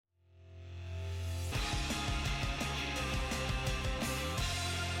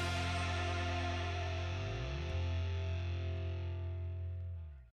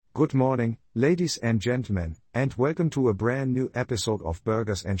Good morning, ladies and gentlemen, and welcome to a brand new episode of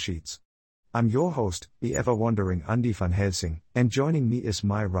Burgers and Sheets. I'm your host, the ever-wandering Andy van Helsing, and joining me is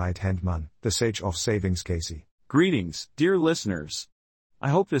my right-hand man, the sage of savings Casey. Greetings, dear listeners. I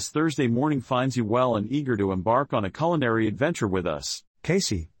hope this Thursday morning finds you well and eager to embark on a culinary adventure with us.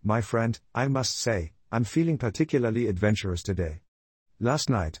 Casey, my friend, I must say, I'm feeling particularly adventurous today. Last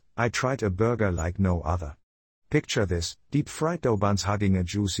night, I tried a burger like no other. Picture this, deep-fried dough buns hugging a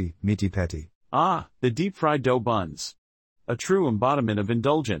juicy, meaty patty. Ah, the deep-fried dough buns. A true embodiment of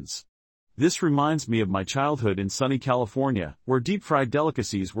indulgence. This reminds me of my childhood in sunny California, where deep-fried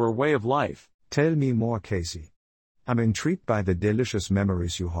delicacies were a way of life. Tell me more, Casey. I'm intrigued by the delicious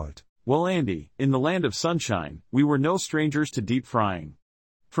memories you hold. Well, Andy, in the land of sunshine, we were no strangers to deep frying.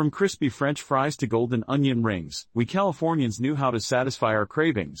 From crispy French fries to golden onion rings, we Californians knew how to satisfy our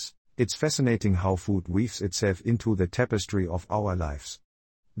cravings. It's fascinating how food weaves itself into the tapestry of our lives.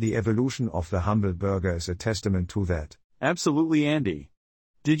 The evolution of the humble burger is a testament to that. Absolutely, Andy.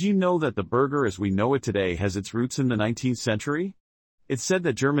 Did you know that the burger as we know it today has its roots in the 19th century? It's said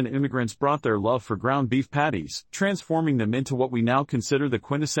that German immigrants brought their love for ground beef patties, transforming them into what we now consider the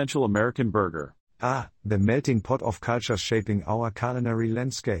quintessential American burger. Ah, the melting pot of cultures shaping our culinary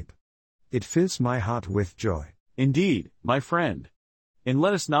landscape. It fills my heart with joy. Indeed, my friend. And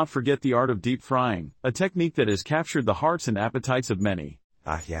let us not forget the art of deep frying, a technique that has captured the hearts and appetites of many.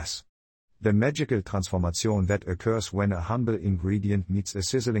 Ah yes. The magical transformation that occurs when a humble ingredient meets a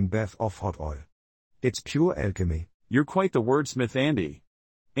sizzling bath of hot oil. It's pure alchemy. You're quite the wordsmith, Andy.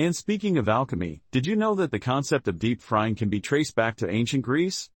 And speaking of alchemy, did you know that the concept of deep frying can be traced back to ancient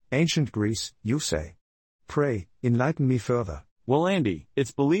Greece? Ancient Greece, you say? Pray, enlighten me further. Well, Andy,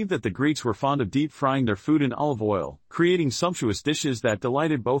 it's believed that the Greeks were fond of deep frying their food in olive oil, creating sumptuous dishes that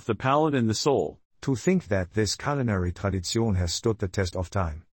delighted both the palate and the soul. To think that this culinary tradition has stood the test of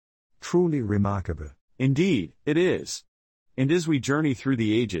time. Truly remarkable. Indeed, it is. And as we journey through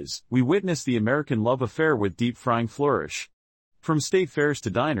the ages, we witness the American love affair with deep frying flourish. From state fairs to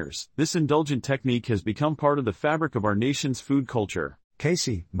diners, this indulgent technique has become part of the fabric of our nation's food culture.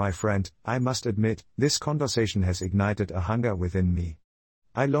 Casey, my friend, I must admit, this conversation has ignited a hunger within me.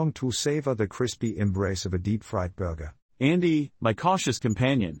 I long to savor the crispy embrace of a deep-fried burger. Andy, my cautious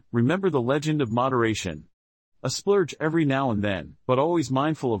companion, remember the legend of moderation. A splurge every now and then, but always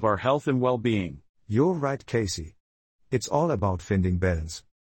mindful of our health and well-being. You're right, Casey. It's all about finding balance.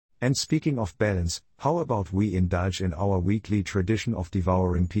 And speaking of balance, how about we indulge in our weekly tradition of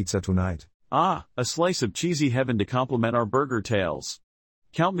devouring pizza tonight? Ah, a slice of cheesy heaven to complement our burger tales.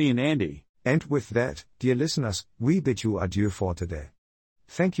 Count me in, Andy. And with that, dear listeners, we bid you adieu for today.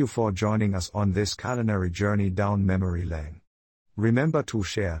 Thank you for joining us on this culinary journey down memory lane. Remember to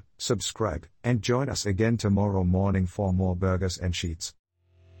share, subscribe, and join us again tomorrow morning for more Burgers and Sheets.